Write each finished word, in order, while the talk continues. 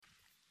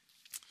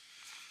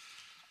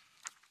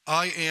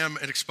I am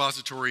an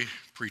expository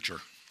preacher.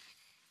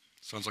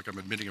 Sounds like I'm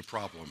admitting a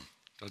problem,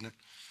 doesn't it?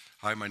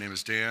 Hi, my name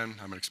is Dan.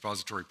 I'm an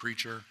expository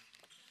preacher.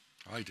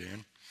 Hi,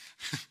 Dan.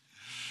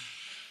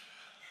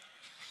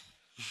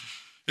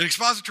 In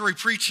expository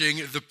preaching,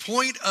 the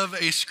point of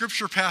a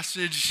scripture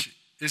passage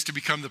is to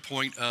become the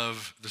point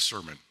of the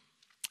sermon.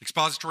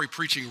 Expository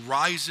preaching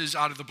rises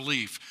out of the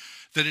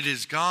belief that it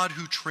is God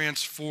who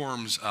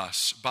transforms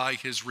us by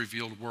his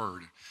revealed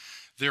word.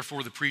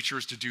 Therefore, the preacher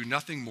is to do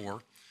nothing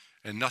more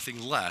and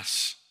nothing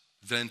less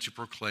than to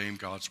proclaim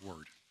God's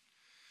word.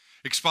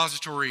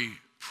 Expository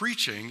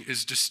preaching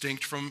is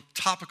distinct from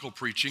topical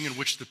preaching, in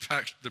which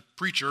the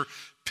preacher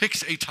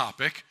picks a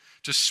topic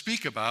to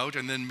speak about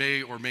and then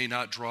may or may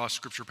not draw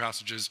scripture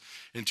passages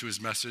into his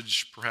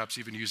message, perhaps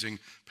even using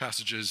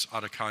passages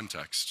out of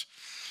context.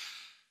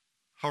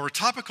 However,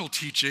 topical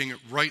teaching,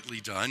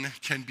 rightly done,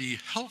 can be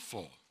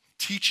helpful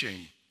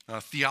teaching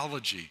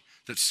theology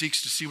that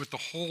seeks to see what the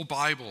whole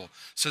Bible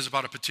says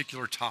about a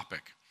particular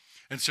topic.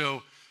 And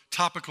so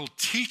topical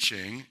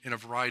teaching in a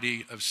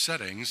variety of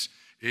settings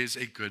is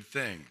a good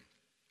thing.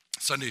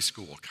 Sunday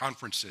school,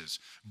 conferences,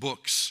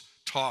 books,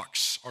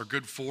 talks are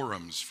good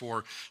forums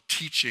for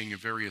teaching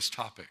various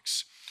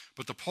topics.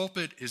 But the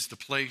pulpit is the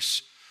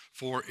place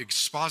for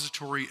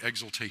expository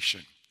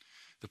exaltation.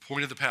 The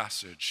point of the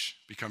passage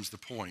becomes the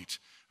point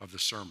of the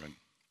sermon.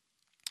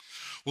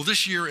 Well,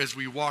 this year, as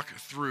we walk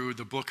through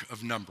the book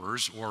of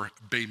Numbers, or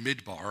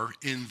Bamidbar,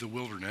 in the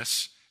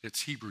wilderness,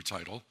 its Hebrew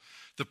title,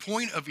 the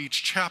point of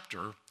each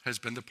chapter has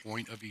been the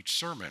point of each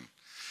sermon.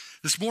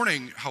 This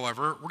morning,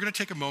 however, we're going to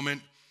take a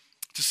moment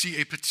to see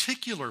a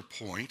particular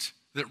point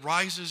that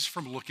rises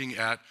from looking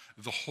at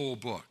the whole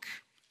book.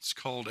 It's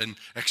called an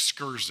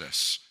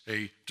excursus,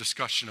 a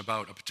discussion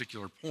about a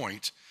particular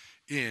point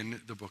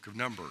in the book of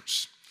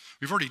Numbers.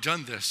 We've already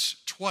done this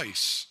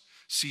twice,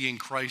 seeing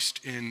Christ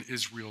in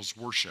Israel's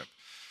worship.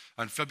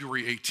 On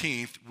February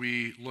 18th,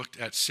 we looked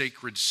at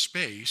sacred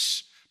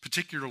space,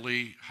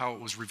 particularly how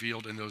it was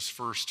revealed in those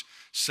first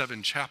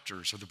 7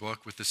 chapters of the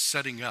book with the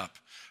setting up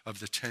of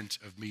the tent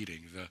of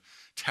meeting, the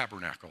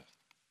tabernacle.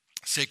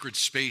 Sacred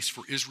space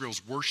for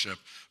Israel's worship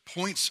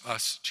points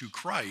us to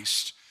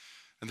Christ,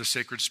 and the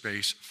sacred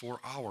space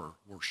for our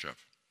worship.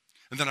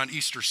 And then on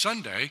Easter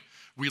Sunday,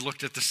 we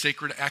looked at the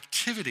sacred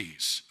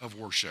activities of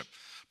worship,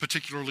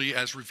 particularly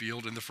as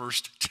revealed in the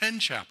first 10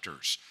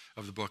 chapters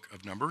of the book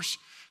of Numbers.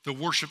 The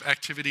worship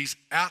activities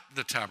at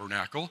the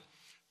tabernacle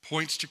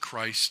points to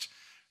Christ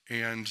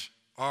and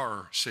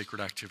our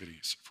sacred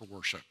activities for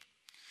worship.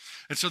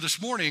 And so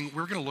this morning,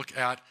 we're going to look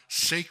at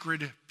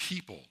sacred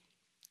people,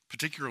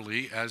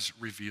 particularly as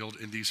revealed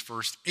in these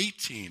first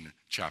 18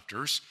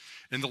 chapters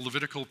in the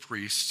Levitical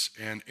priests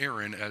and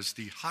Aaron as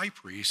the high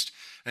priest,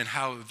 and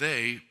how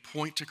they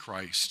point to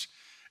Christ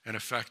and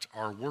affect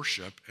our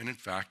worship and, in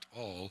fact,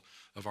 all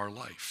of our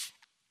life.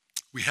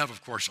 We have,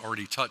 of course,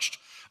 already touched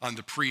on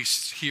the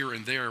priests here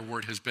and there where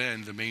it has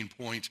been the main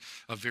point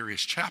of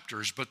various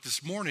chapters, but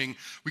this morning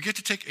we get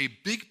to take a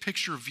big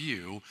picture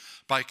view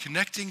by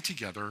connecting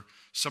together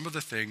some of the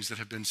things that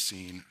have been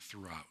seen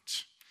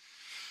throughout.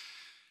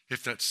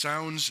 If that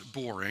sounds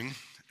boring,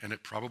 and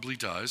it probably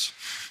does,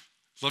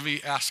 let me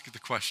ask the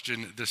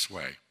question this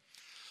way.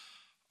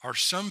 Are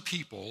some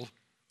people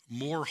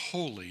more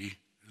holy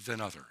than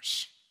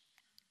others?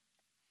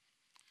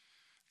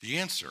 The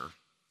answer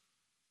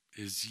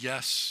is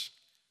yes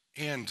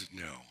and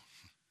no.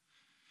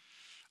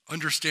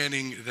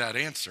 Understanding that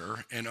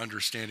answer and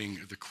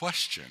understanding the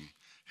question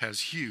has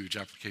huge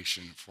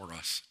application for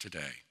us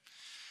today.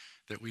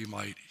 That we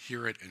might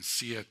hear it and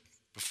see it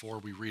before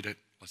we read it,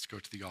 let's go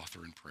to the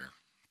author in prayer.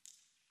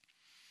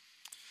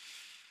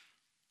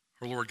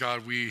 Our Lord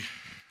God, we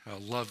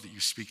love that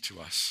you speak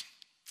to us,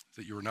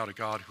 that you are not a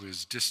God who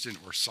is distant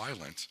or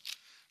silent,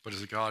 but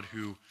is a God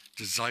who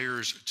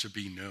desires to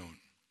be known.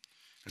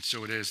 And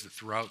so it is that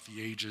throughout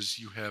the ages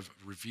you have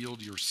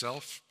revealed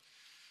yourself,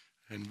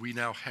 and we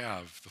now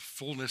have the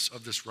fullness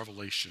of this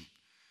revelation,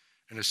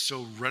 and is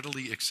so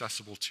readily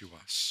accessible to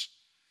us.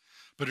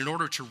 But in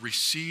order to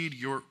receive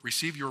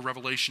your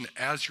revelation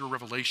as your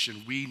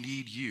revelation, we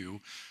need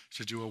you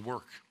to do a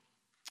work.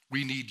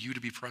 We need you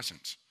to be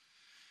present.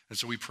 And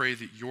so we pray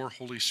that your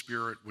Holy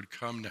Spirit would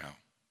come now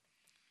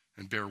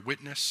and bear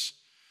witness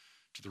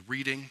to the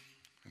reading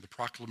and the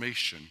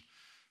proclamation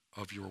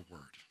of your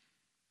word.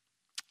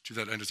 To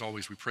that end, as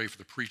always, we pray for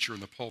the preacher in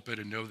the pulpit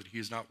and know that he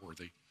is not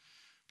worthy,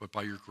 but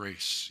by your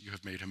grace you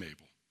have made him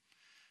able.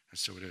 And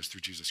so it is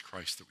through Jesus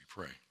Christ that we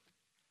pray.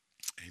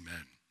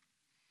 Amen.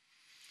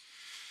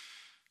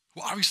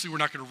 Well, obviously we're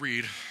not going to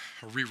read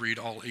or reread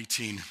all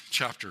 18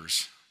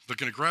 chapters, but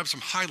going to grab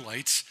some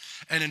highlights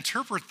and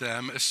interpret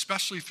them,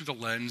 especially through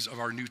the lens of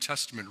our New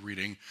Testament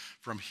reading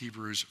from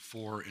Hebrews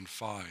 4 and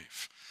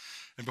 5.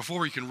 And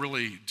before we can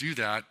really do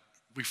that,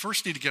 we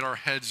first need to get our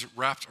heads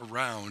wrapped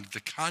around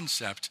the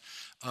concept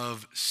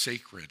of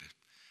sacred.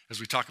 As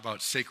we talk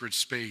about sacred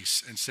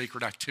space and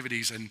sacred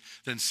activities and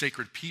then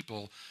sacred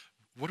people,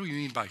 what do we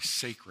mean by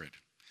sacred?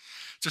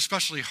 It's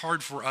especially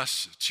hard for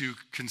us to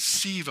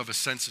conceive of a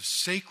sense of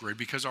sacred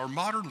because our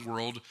modern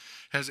world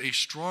has a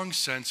strong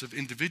sense of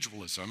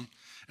individualism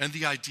and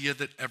the idea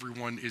that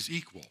everyone is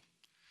equal.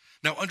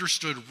 Now,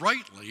 understood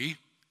rightly,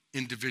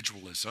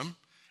 individualism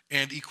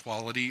and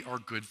equality are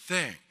good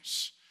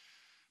things,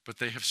 but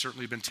they have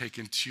certainly been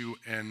taken to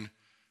an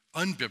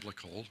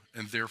unbiblical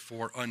and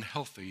therefore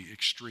unhealthy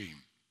extreme.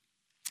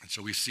 And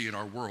so we see in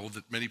our world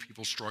that many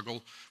people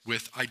struggle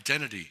with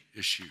identity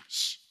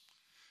issues.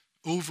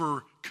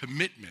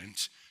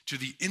 Overcommitment to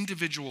the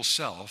individual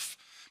self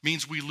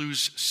means we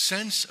lose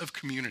sense of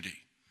community.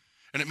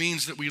 And it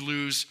means that we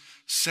lose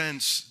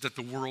sense that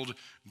the world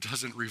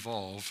doesn't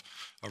revolve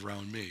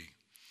around me.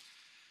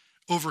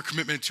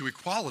 Overcommitment to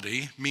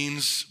equality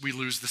means we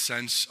lose the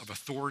sense of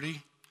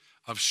authority,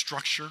 of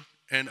structure,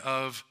 and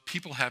of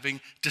people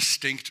having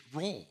distinct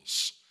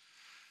roles.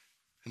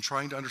 And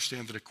trying to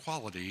understand that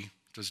equality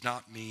does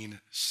not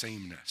mean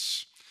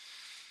sameness.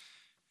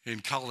 In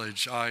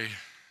college, I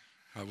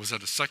was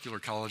at a secular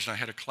college, and I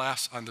had a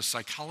class on the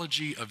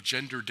psychology of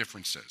gender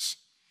differences.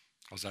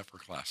 How's that for a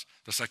class?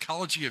 The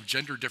psychology of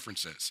gender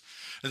differences.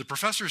 And the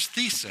professor's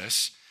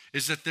thesis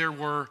is that there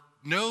were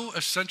no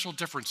essential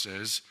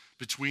differences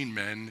between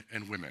men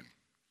and women.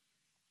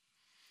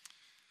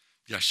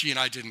 Yeah, she and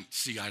I didn't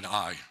see eye to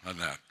eye on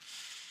that.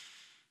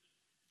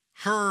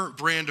 Her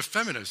brand of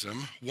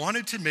feminism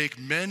wanted to make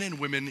men and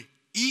women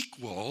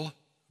equal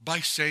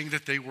by saying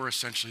that they were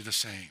essentially the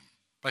same,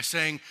 by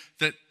saying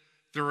that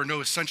there are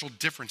no essential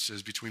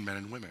differences between men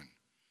and women.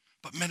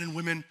 But men and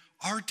women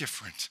are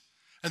different,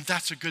 and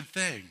that's a good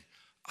thing.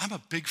 I'm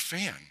a big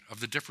fan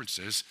of the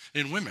differences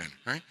in women,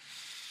 right?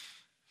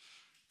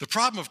 The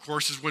problem, of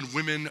course, is when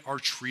women are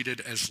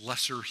treated as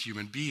lesser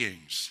human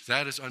beings.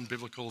 That is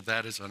unbiblical,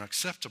 that is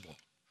unacceptable.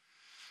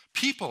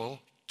 People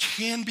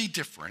can be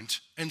different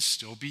and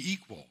still be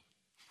equal,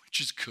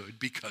 which is good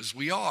because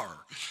we are.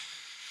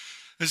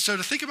 And so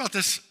to think about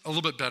this a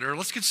little bit better,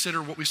 let's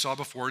consider what we saw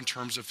before in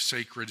terms of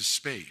sacred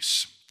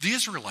space. The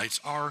Israelites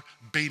are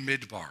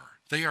Bamidbar.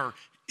 They are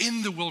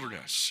in the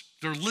wilderness.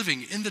 They're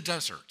living in the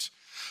desert.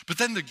 But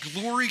then the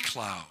glory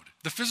cloud,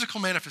 the physical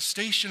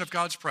manifestation of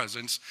God's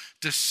presence,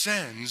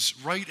 descends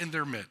right in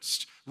their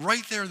midst,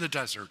 right there in the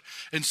desert.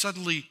 And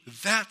suddenly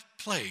that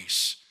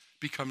place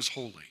becomes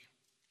holy.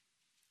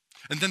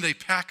 And then they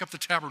pack up the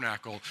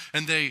tabernacle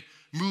and they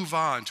move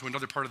on to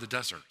another part of the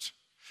desert.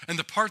 And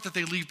the part that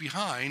they leave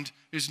behind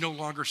is no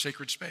longer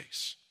sacred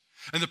space.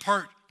 And the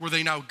part where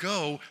they now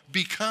go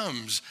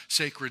becomes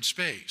sacred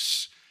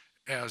space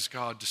as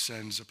God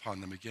descends upon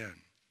them again.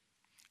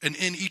 And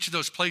in each of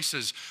those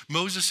places,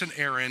 Moses and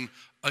Aaron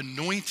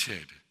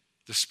anointed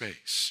the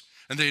space.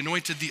 And they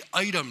anointed the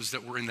items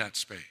that were in that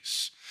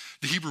space.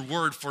 The Hebrew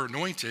word for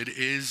anointed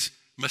is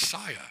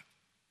Messiah.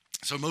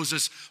 So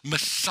Moses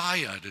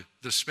messiahed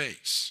the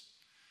space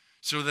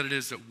so that it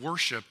is that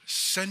worship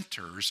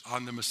centers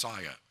on the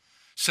Messiah,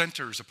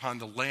 centers upon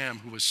the Lamb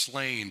who was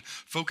slain,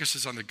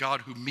 focuses on the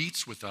God who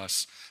meets with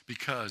us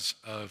because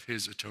of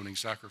his atoning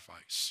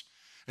sacrifice.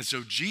 And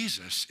so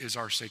Jesus is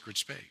our sacred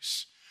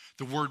space.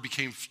 The Word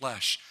became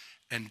flesh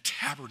and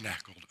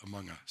tabernacled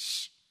among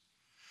us.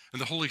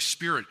 And the Holy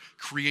Spirit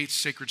creates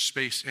sacred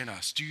space in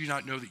us. Do you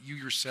not know that you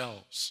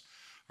yourselves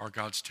are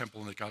God's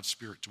temple and that God's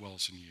Spirit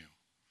dwells in you?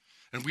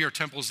 And we are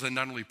temples then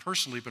not only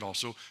personally, but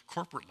also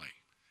corporately.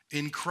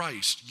 In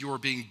Christ, you are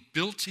being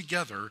built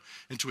together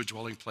into a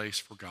dwelling place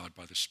for God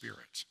by the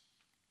Spirit.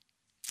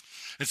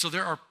 And so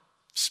there are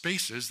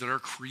spaces that are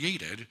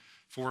created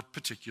for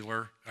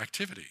particular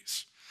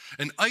activities.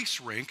 An ice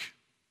rink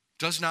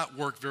does not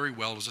work very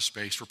well as a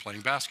space for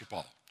playing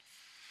basketball,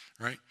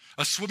 right?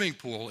 A swimming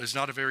pool is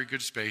not a very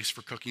good space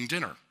for cooking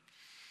dinner.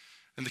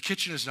 And the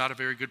kitchen is not a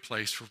very good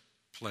place for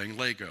playing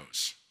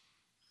Legos.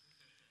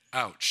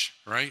 Ouch,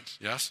 right?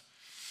 Yes?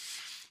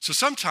 So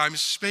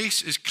sometimes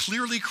space is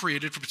clearly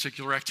created for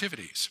particular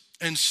activities,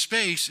 and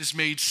space is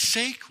made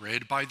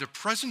sacred by the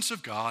presence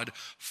of God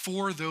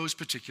for those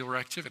particular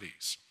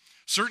activities.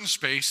 Certain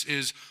space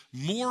is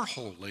more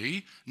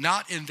holy,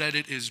 not in that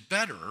it is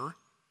better,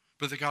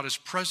 but that God is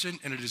present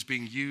and it is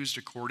being used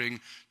according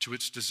to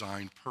its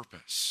designed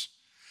purpose.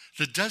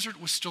 The desert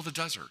was still the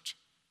desert,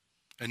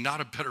 and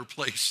not a better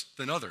place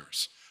than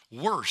others.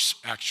 Worse,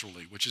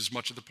 actually, which is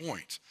much of the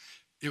point.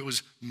 It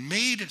was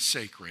made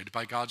sacred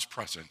by God's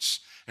presence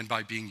and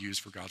by being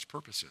used for God's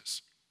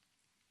purposes.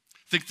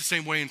 Think the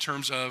same way in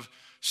terms of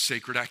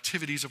sacred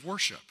activities of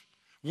worship.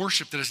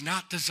 Worship that is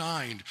not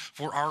designed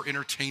for our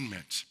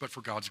entertainment, but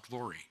for God's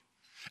glory.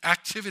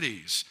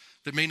 Activities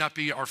that may not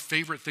be our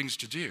favorite things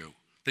to do.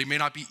 They may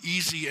not be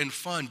easy and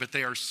fun, but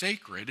they are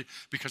sacred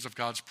because of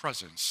God's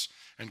presence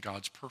and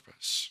God's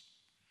purpose.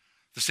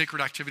 The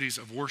sacred activities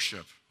of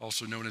worship,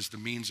 also known as the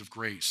means of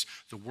grace,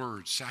 the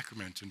word,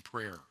 sacrament, and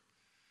prayer.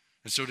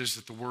 And so it is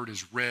that the word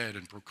is read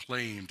and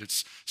proclaimed,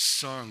 it's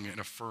sung and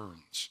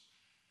affirmed.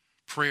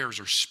 Prayers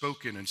are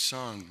spoken and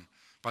sung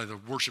by the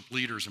worship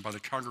leaders and by the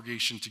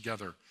congregation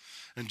together.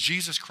 And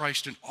Jesus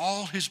Christ and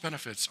all his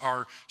benefits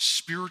are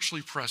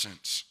spiritually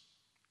present.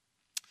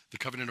 the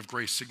covenant of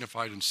grace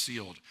signified and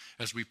sealed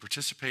as we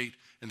participate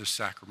in the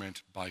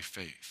sacrament by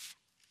faith.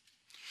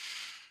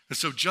 And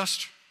so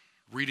just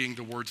reading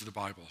the words of the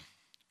Bible,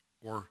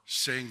 or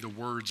saying the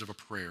words of a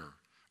prayer,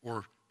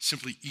 or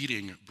simply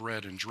eating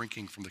bread and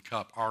drinking from the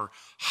cup are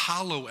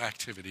hollow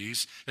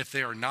activities if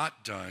they are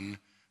not done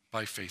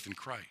by faith in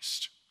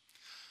Christ.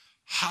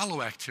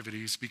 Hollow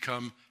activities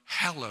become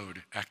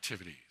hallowed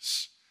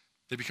activities.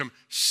 They become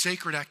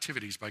sacred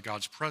activities by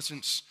God's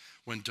presence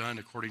when done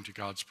according to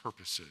God's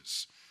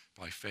purposes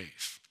by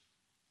faith.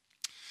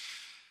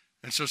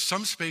 And so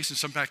some space and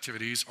some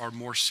activities are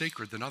more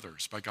sacred than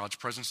others by God's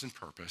presence and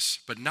purpose,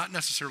 but not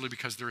necessarily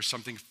because there is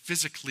something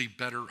physically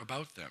better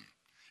about them.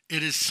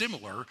 It is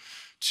similar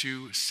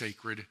to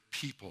sacred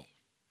people.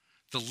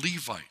 The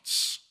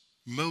Levites,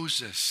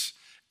 Moses,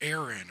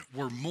 Aaron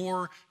were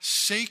more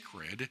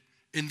sacred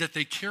in that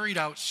they carried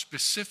out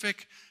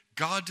specific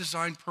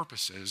God-designed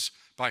purposes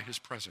by his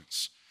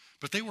presence.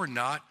 But they were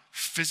not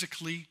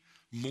physically,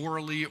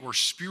 morally, or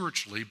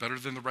spiritually better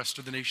than the rest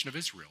of the nation of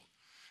Israel.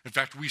 In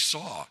fact, we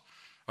saw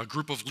a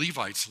group of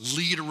Levites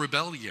lead a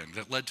rebellion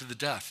that led to the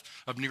death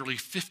of nearly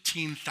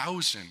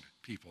 15,000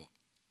 people.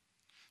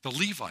 The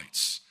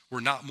Levites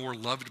were not more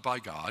loved by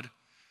God.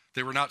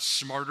 They were not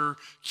smarter,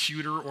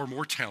 cuter, or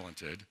more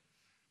talented,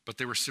 but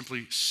they were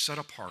simply set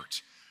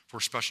apart for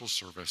special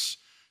service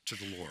to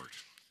the Lord.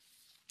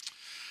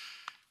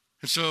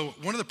 And so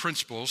one of the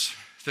principles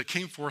that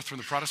came forth from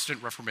the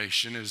Protestant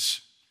Reformation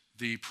is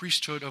the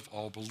priesthood of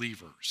all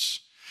believers.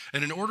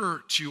 And in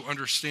order to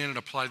understand and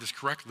apply this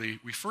correctly,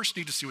 we first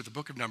need to see what the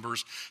book of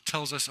Numbers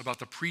tells us about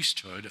the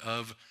priesthood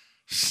of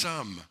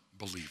some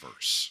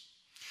believers.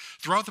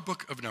 Throughout the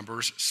book of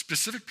Numbers,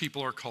 specific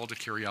people are called to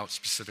carry out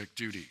specific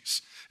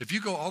duties. If you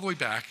go all the way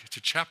back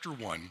to chapter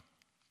 1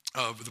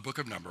 of the book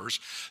of Numbers,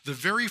 the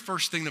very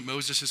first thing that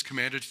Moses is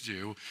commanded to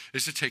do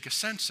is to take a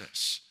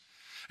census.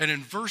 And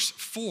in verse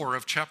 4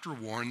 of chapter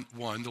 1,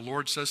 the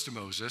Lord says to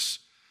Moses,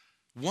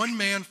 "One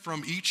man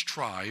from each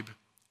tribe,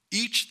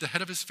 each the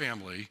head of his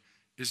family,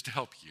 is to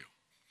help you."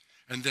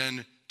 And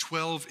then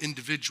 12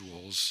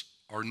 individuals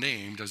are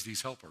named as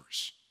these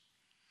helpers.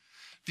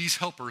 These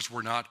helpers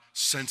were not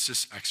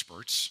census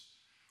experts.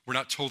 We're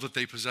not told that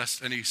they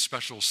possessed any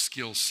special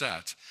skill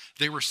set.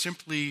 They were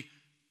simply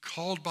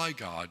called by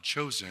God,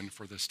 chosen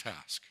for this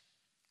task.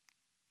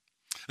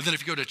 And then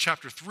if you go to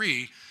chapter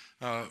 3,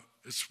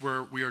 it's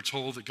where we are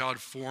told that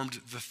God formed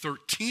the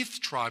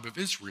 13th tribe of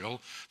Israel,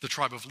 the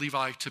tribe of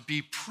Levi, to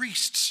be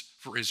priests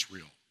for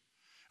Israel.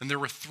 And there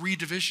were 3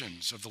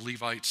 divisions of the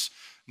Levites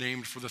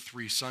named for the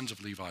 3 sons of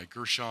Levi,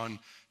 Gershon,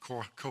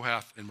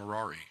 Kohath, and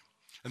Merari.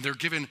 And they're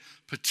given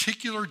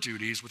particular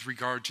duties with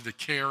regard to the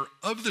care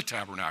of the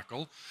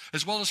tabernacle,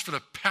 as well as for the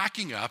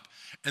packing up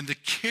and the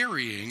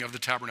carrying of the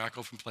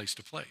tabernacle from place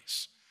to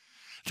place.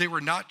 They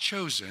were not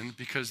chosen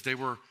because they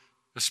were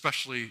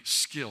especially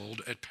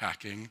skilled at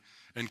packing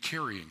and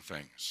carrying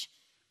things.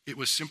 It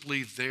was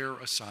simply their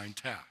assigned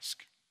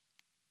task.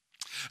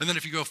 And then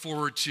if you go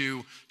forward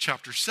to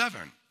chapter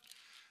 7,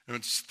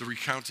 it's the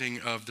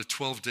recounting of the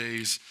 12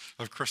 days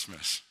of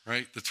Christmas,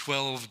 right? The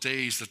 12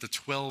 days that the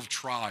 12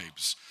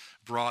 tribes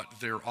brought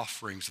their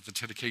offerings at the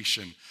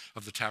dedication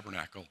of the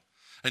tabernacle.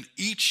 And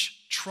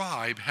each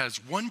tribe has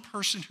one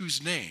person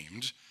who's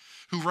named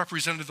who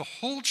represented the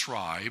whole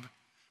tribe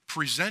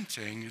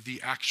presenting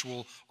the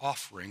actual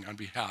offering on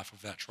behalf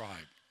of that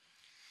tribe.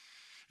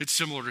 It's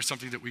similar to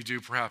something that we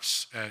do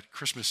perhaps at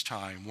Christmas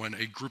time when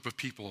a group of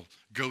people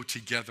go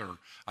together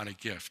on a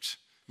gift.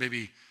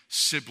 Maybe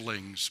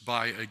siblings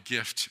buy a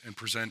gift and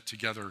present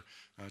together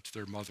to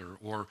their mother,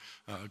 or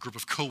a group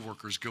of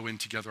coworkers go in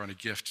together on a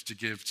gift to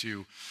give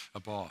to a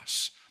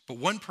boss. But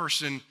one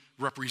person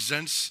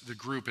represents the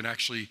group in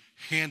actually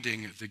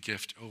handing the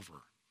gift over.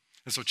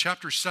 And so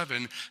chapter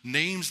 7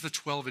 names the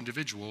 12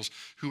 individuals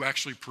who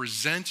actually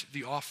present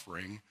the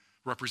offering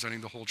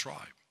representing the whole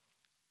tribe.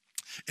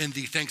 In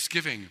the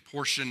Thanksgiving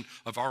portion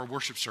of our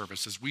worship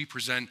service, as we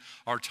present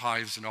our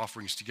tithes and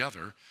offerings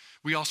together,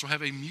 we also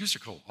have a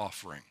musical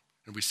offering.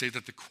 And we say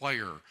that the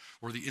choir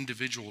or the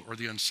individual or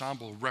the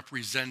ensemble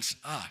represents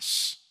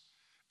us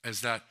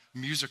as that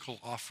musical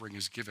offering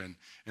is given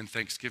in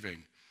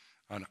thanksgiving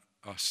on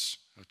us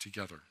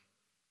together.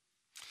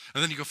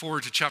 And then you go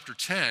forward to chapter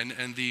 10,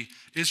 and the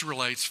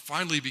Israelites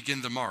finally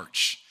begin the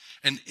march.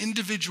 And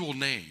individual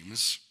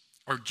names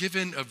are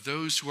given of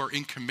those who are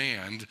in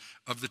command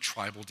of the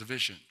tribal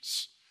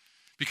divisions,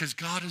 because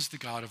God is the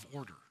God of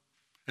order.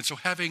 And so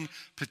having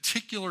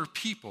particular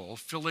people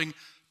filling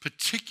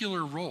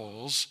particular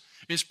roles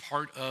is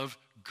part of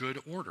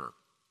good order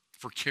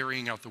for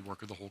carrying out the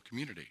work of the whole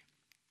community.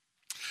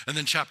 And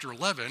then chapter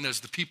 11, as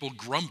the people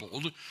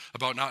grumbled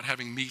about not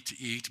having meat to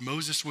eat,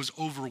 Moses was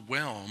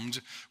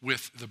overwhelmed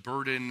with the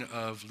burden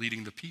of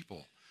leading the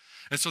people.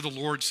 And so the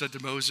Lord said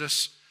to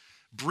Moses,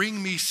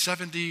 "Bring me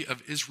 70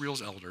 of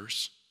Israel's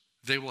elders.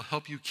 They will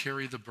help you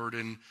carry the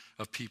burden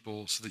of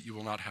people so that you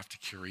will not have to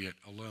carry it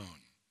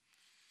alone."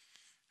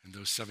 And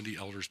those 70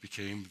 elders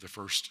became the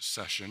first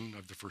session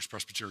of the First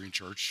Presbyterian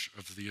Church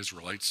of the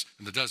Israelites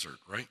in the desert,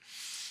 right?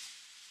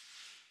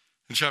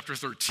 In chapter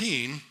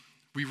 13,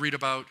 we read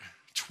about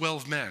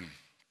 12 men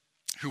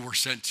who were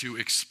sent to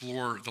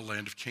explore the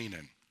land of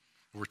Canaan.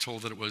 We're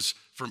told that it was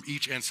from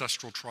each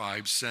ancestral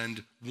tribe,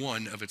 send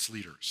one of its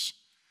leaders.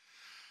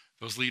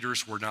 Those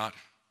leaders were not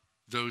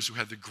those who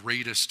had the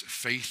greatest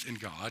faith in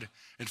God.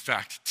 In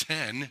fact,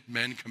 10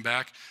 men come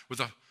back with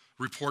a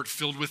report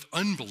filled with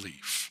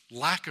unbelief,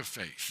 lack of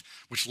faith,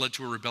 which led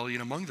to a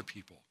rebellion among the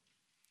people.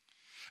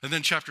 And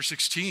then chapter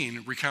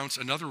 16 recounts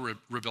another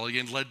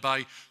rebellion led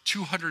by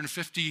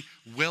 250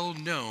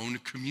 well-known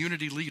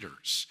community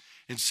leaders,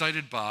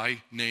 incited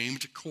by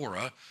named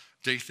Korah,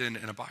 Dathan,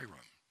 and Abiram.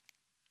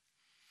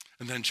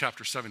 And then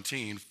chapter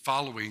 17,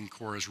 following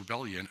Korah's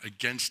rebellion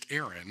against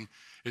Aaron,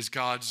 is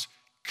God's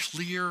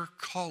clear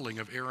calling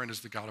of Aaron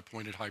as the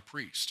God-appointed high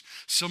priest,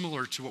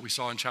 similar to what we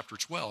saw in chapter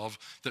 12,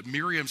 that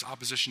Miriam's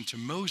opposition to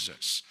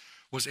Moses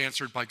was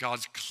answered by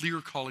God's clear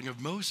calling of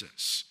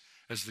Moses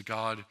as the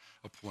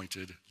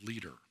God-appointed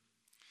leader.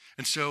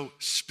 And so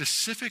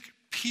specific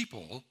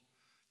people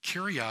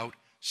carry out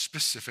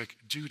specific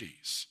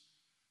duties,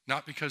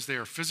 not because they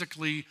are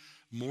physically,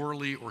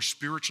 morally, or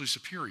spiritually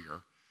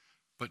superior,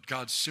 but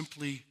God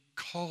simply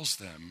calls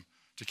them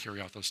to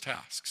carry out those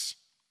tasks.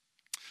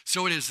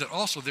 So it is that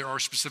also there are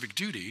specific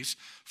duties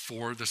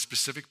for the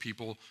specific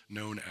people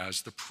known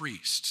as the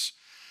priests.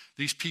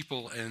 These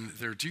people and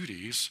their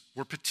duties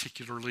were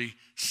particularly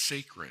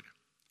sacred.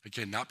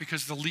 Again, not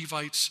because the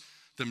Levites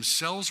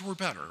themselves were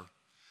better,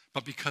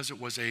 but because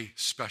it was a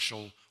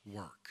special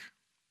work.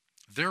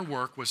 Their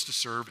work was to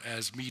serve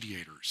as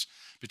mediators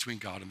between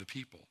God and the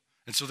people.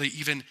 And so they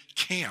even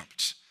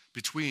camped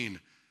between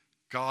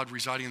God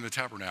residing in the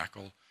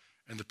tabernacle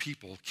and the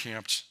people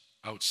camped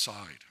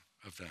outside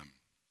of them.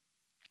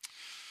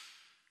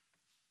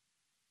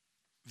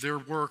 Their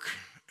work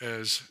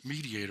as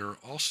mediator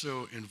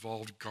also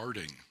involved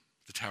guarding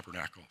the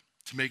tabernacle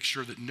to make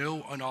sure that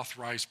no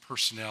unauthorized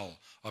personnel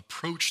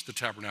approached the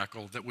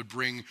tabernacle that would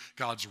bring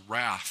God's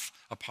wrath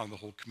upon the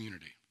whole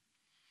community.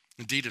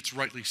 Indeed, it's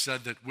rightly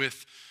said that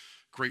with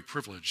great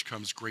privilege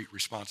comes great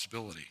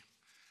responsibility,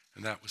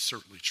 and that was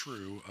certainly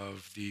true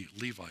of the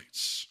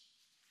Levites.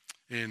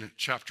 In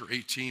chapter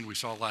 18, we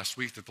saw last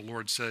week that the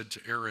Lord said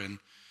to Aaron,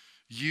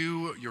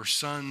 "You, your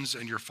sons,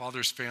 and your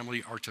father's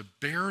family are to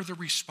bear the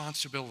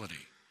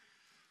responsibility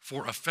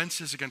for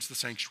offenses against the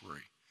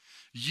sanctuary.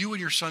 You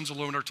and your sons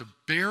alone are to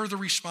bear the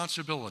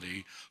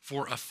responsibility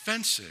for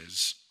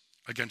offenses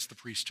against the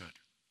priesthood."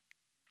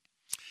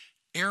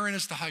 Aaron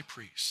is the high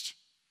priest,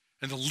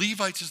 and the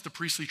Levites as the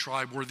priestly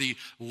tribe were the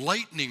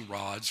lightning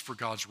rods for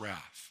God's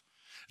wrath.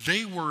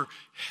 They were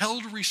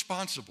held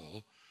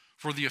responsible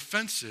for the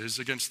offenses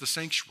against the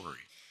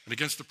sanctuary and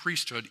against the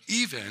priesthood,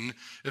 even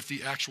if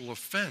the actual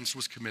offense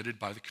was committed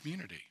by the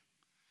community.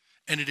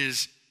 And it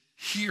is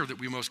here that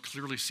we most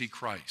clearly see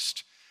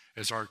Christ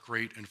as our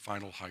great and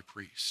final high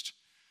priest.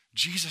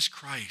 Jesus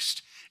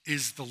Christ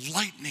is the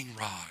lightning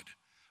rod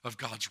of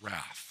God's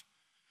wrath,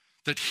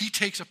 that he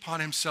takes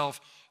upon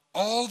himself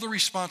all the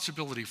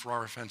responsibility for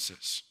our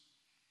offenses.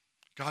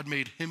 God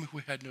made him who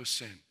had no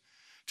sin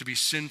to be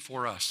sin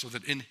for us, so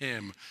that in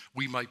him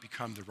we might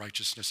become the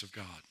righteousness of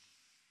God.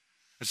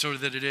 And so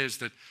that it is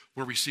that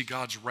where we see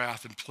God's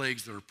wrath and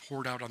plagues that are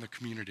poured out on the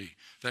community,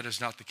 that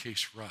is not the case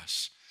for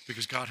us.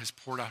 Because God has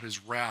poured out his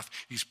wrath,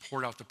 he's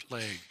poured out the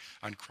plague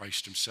on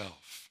Christ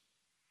himself.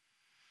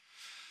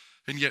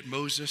 And yet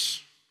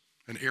Moses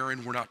and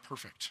Aaron were not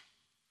perfect.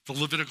 The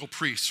Levitical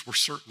priests were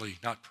certainly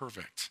not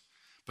perfect.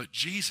 But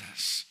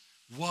Jesus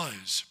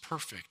was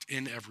perfect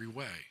in every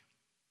way.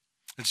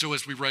 And so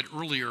as we read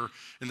earlier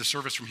in the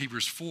service from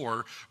Hebrews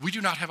 4, we do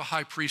not have a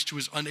high priest who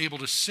is unable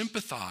to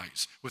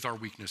sympathize with our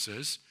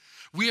weaknesses.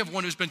 We have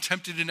one who's been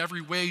tempted in every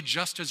way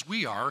just as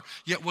we are,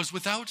 yet was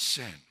without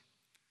sin.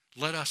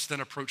 Let us then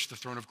approach the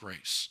throne of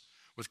grace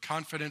with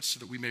confidence so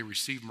that we may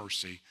receive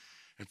mercy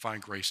and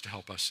find grace to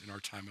help us in our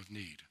time of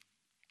need.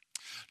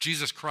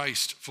 Jesus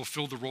Christ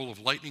fulfilled the role of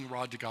lightning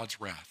rod to God's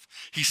wrath.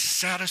 He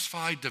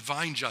satisfied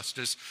divine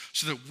justice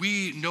so that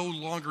we no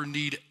longer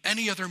need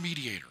any other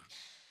mediator.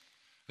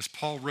 As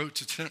Paul wrote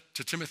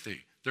to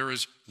Timothy, there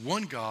is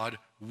one God,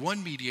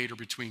 one mediator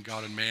between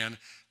God and man,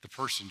 the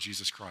person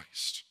Jesus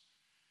Christ.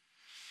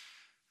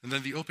 And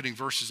then the opening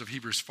verses of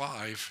Hebrews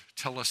 5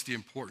 tell us the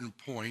important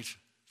point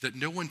that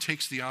no one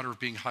takes the honor of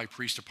being high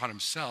priest upon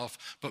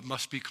himself, but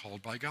must be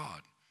called by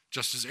God.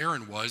 Just as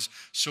Aaron was,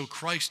 so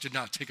Christ did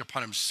not take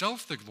upon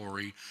himself the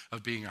glory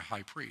of being a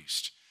high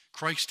priest.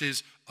 Christ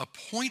is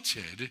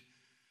appointed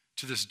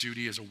to this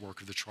duty as a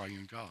work of the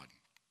triune God.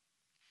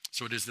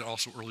 So it is that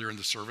also earlier in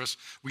the service,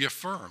 we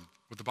affirm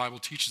what the Bible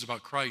teaches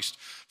about Christ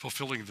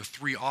fulfilling the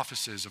three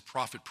offices of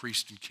prophet,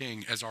 priest, and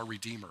king as our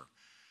Redeemer.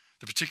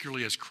 That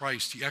particularly as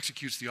Christ, he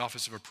executes the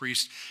office of a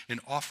priest in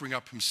offering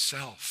up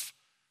himself,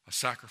 a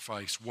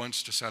sacrifice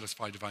once to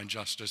satisfy divine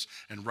justice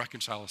and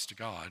reconcile us to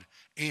God,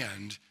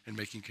 and in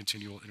making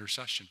continual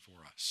intercession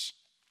for us.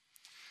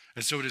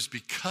 And so it is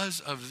because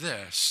of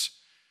this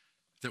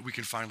that we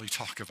can finally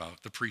talk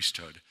about the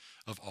priesthood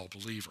of all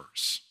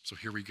believers. So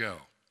here we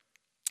go.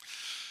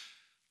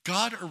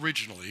 God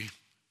originally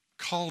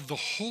called the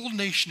whole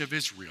nation of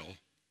Israel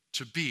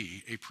to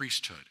be a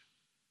priesthood.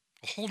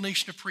 A whole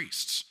nation of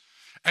priests.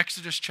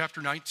 Exodus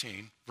chapter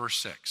 19, verse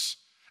 6.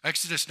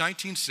 Exodus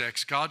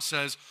 19:6, God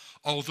says,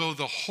 although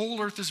the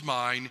whole earth is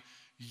mine,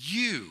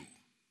 you,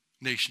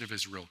 nation of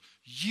Israel,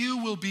 you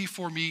will be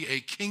for me a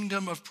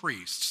kingdom of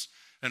priests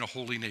and a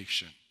holy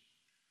nation.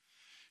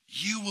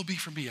 You will be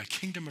for me a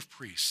kingdom of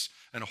priests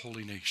and a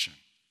holy nation.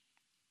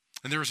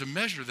 And there is a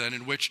measure then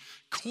in which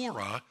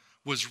Korah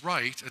was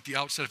right at the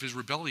outset of his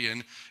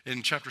rebellion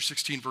in chapter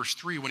 16, verse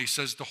 3, when he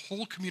says, the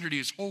whole community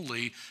is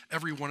holy,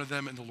 every one of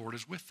them, and the Lord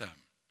is with them.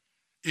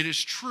 It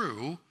is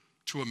true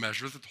to a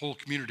measure that the whole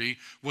community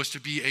was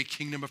to be a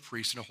kingdom of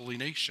priests and a holy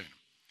nation.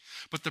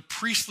 But the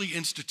priestly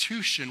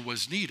institution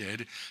was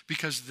needed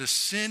because the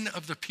sin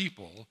of the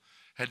people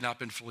had not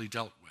been fully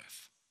dealt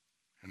with.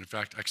 And in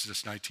fact,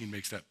 Exodus 19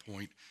 makes that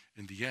point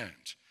in the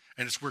end.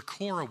 And it's where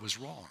Korah was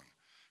wrong.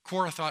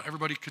 Korah thought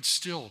everybody could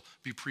still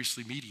be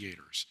priestly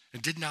mediators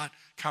and did not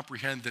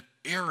comprehend that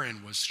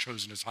Aaron was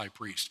chosen as high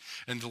priest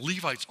and the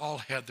Levites all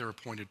had their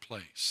appointed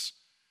place.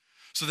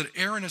 So that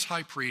Aaron as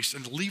high priest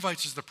and the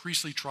Levites as the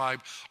priestly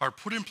tribe are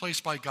put in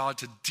place by God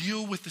to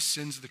deal with the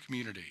sins of the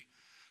community,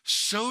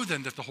 so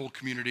then that the whole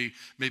community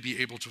may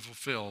be able to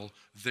fulfill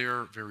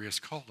their various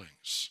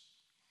callings.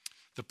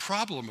 The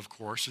problem, of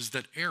course, is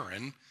that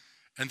Aaron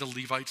and the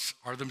Levites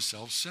are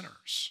themselves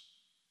sinners.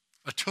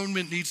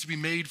 Atonement needs to be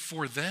made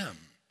for them,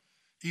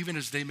 even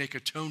as they make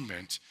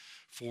atonement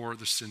for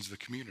the sins of the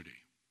community.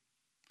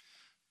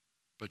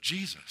 But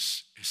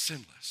Jesus is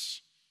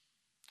sinless.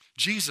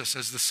 Jesus,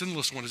 as the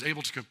sinless one, is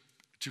able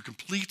to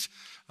complete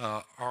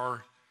that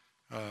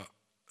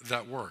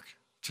work,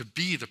 to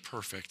be the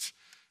perfect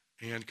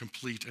and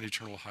complete and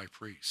eternal high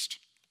priest.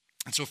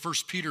 And so 1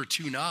 Peter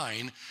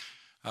 2:9,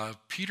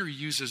 Peter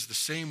uses the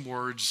same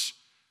words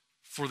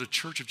for the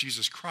church of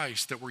Jesus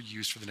Christ that were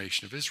used for the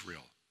nation of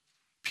Israel.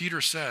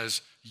 Peter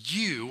says,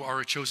 you are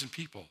a chosen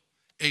people,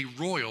 a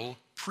royal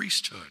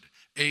priesthood,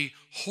 a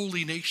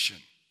holy nation,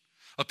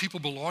 a people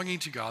belonging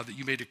to God, that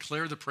you may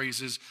declare the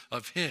praises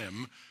of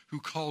him who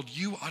called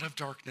you out of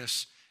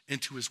darkness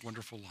into his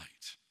wonderful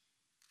light.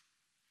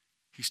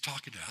 He's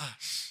talking to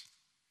us.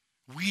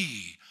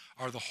 We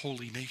are the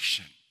holy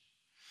nation.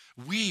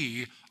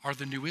 We are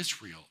the new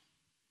Israel.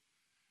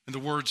 In the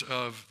words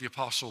of the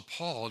Apostle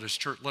Paul in his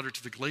letter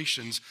to the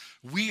Galatians,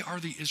 we are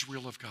the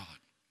Israel of God.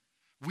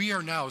 We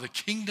are now the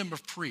kingdom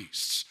of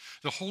priests,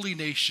 the holy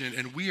nation,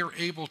 and we are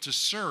able to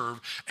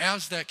serve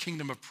as that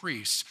kingdom of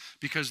priests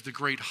because the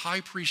great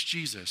high priest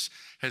Jesus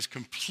has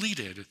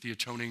completed the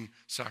atoning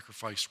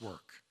sacrifice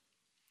work.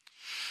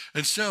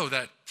 And so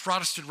that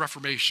Protestant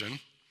Reformation,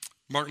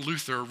 Martin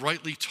Luther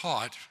rightly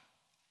taught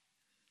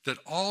that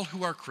all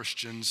who are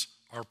Christians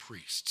are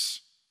priests.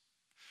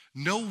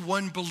 No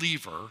one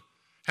believer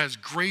has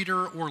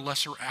greater or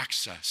lesser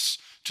access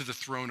to the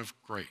throne of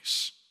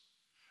grace.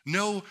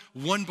 No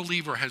one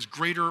believer has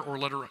greater or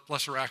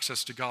lesser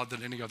access to God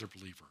than any other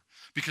believer,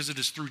 because it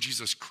is through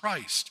Jesus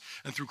Christ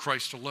and through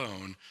Christ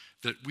alone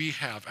that we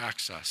have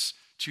access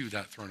to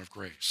that throne of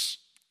grace.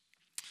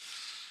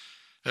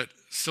 At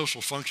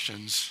social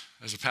functions,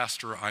 as a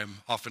pastor, I'm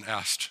often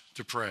asked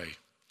to pray.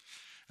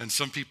 And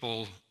some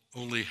people,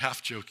 only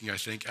half joking, I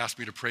think, ask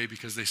me to pray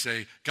because they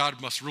say, God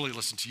must really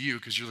listen to you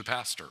because you're the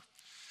pastor.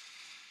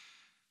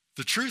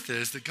 The truth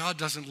is that God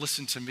doesn't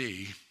listen to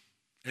me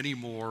any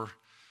more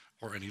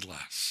or any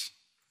less.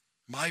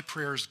 My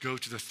prayers go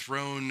to the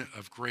throne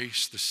of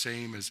grace the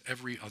same as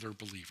every other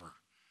believer,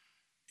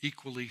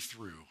 equally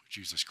through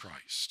Jesus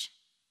Christ.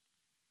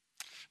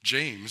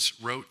 James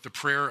wrote, the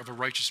prayer of a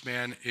righteous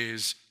man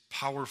is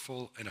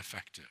powerful and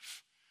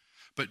effective,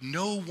 but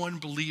no one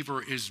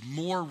believer is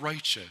more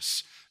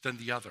righteous than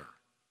the other.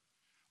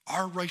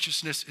 Our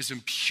righteousness is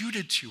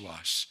imputed to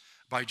us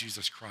by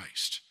Jesus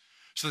Christ,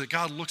 so that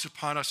God looks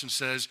upon us and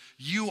says,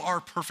 you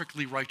are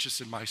perfectly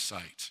righteous in my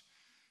sight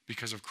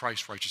because of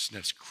Christ's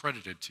righteousness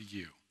credited to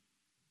you.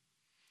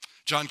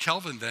 John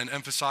Calvin then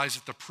emphasized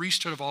that the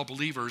priesthood of all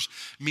believers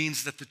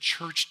means that the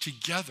church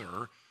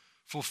together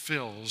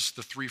fulfills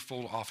the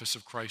threefold office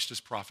of Christ as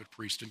prophet,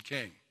 priest, and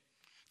king.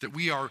 That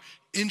we are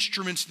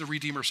instruments in the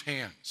Redeemer's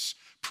hands,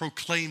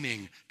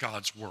 proclaiming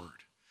God's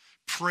word,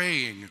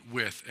 praying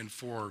with and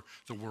for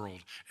the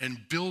world,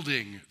 and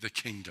building the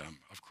kingdom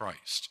of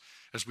Christ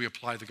as we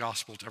apply the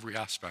gospel to every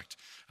aspect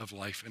of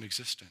life and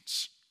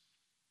existence.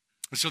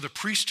 And so the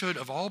priesthood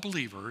of all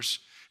believers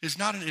is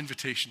not an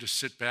invitation to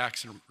sit back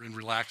and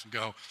relax and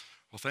go,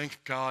 well,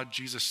 thank God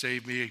Jesus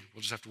saved me.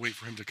 We'll just have to wait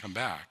for him to come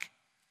back.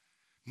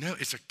 No,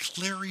 it's a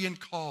clarion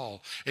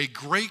call, a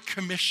great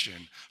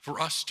commission for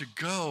us to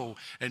go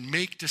and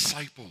make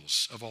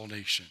disciples of all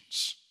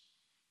nations.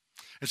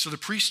 And so the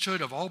priesthood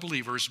of all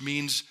believers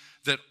means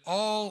that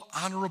all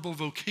honorable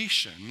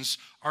vocations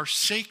are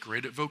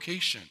sacred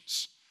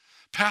vocations.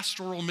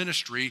 Pastoral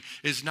ministry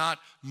is not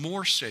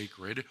more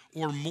sacred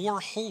or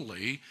more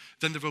holy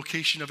than the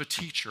vocation of a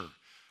teacher,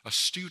 a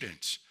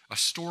student, a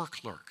store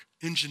clerk,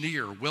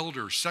 engineer,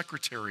 welder,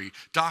 secretary,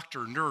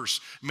 doctor,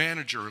 nurse,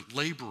 manager,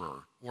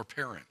 laborer, or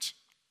parent.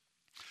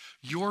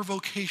 Your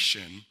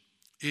vocation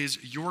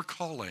is your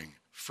calling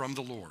from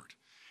the Lord,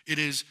 It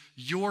is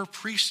your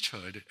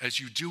priesthood as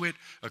you do it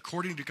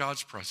according to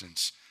God's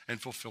presence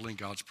and fulfilling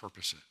God's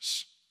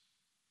purposes.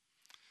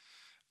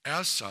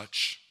 As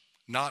such,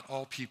 not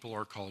all people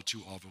are called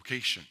to all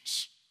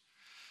vocations.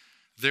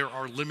 There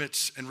are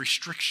limits and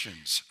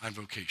restrictions on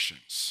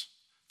vocations.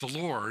 The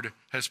Lord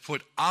has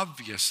put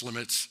obvious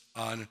limits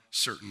on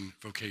certain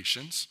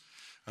vocations,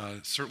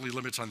 certainly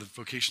limits on the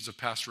vocations of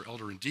pastor,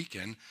 elder, and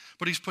deacon,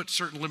 but he's put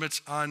certain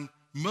limits on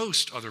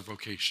most other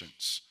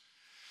vocations.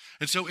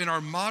 And so in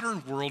our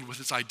modern world with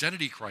its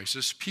identity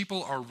crisis,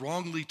 people are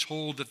wrongly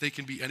told that they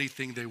can be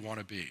anything they want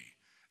to be.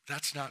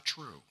 That's not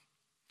true.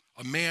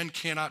 A man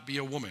cannot be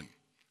a woman.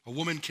 A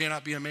woman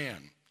cannot be a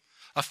man.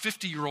 A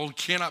 50-year-old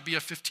cannot be a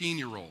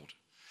 15-year-old.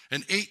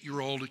 An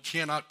 8-year-old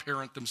cannot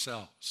parent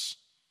themselves.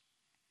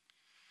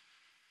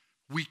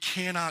 We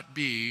cannot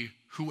be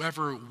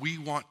whoever we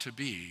want to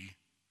be.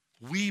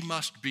 We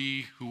must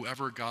be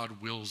whoever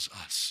God wills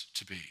us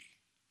to be.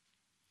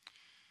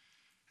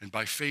 And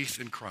by faith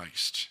in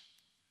Christ,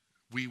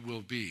 we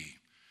will be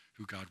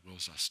who God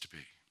wills us to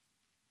be.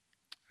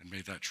 And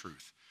may that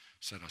truth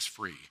set us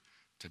free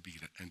to be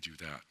that and do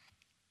that.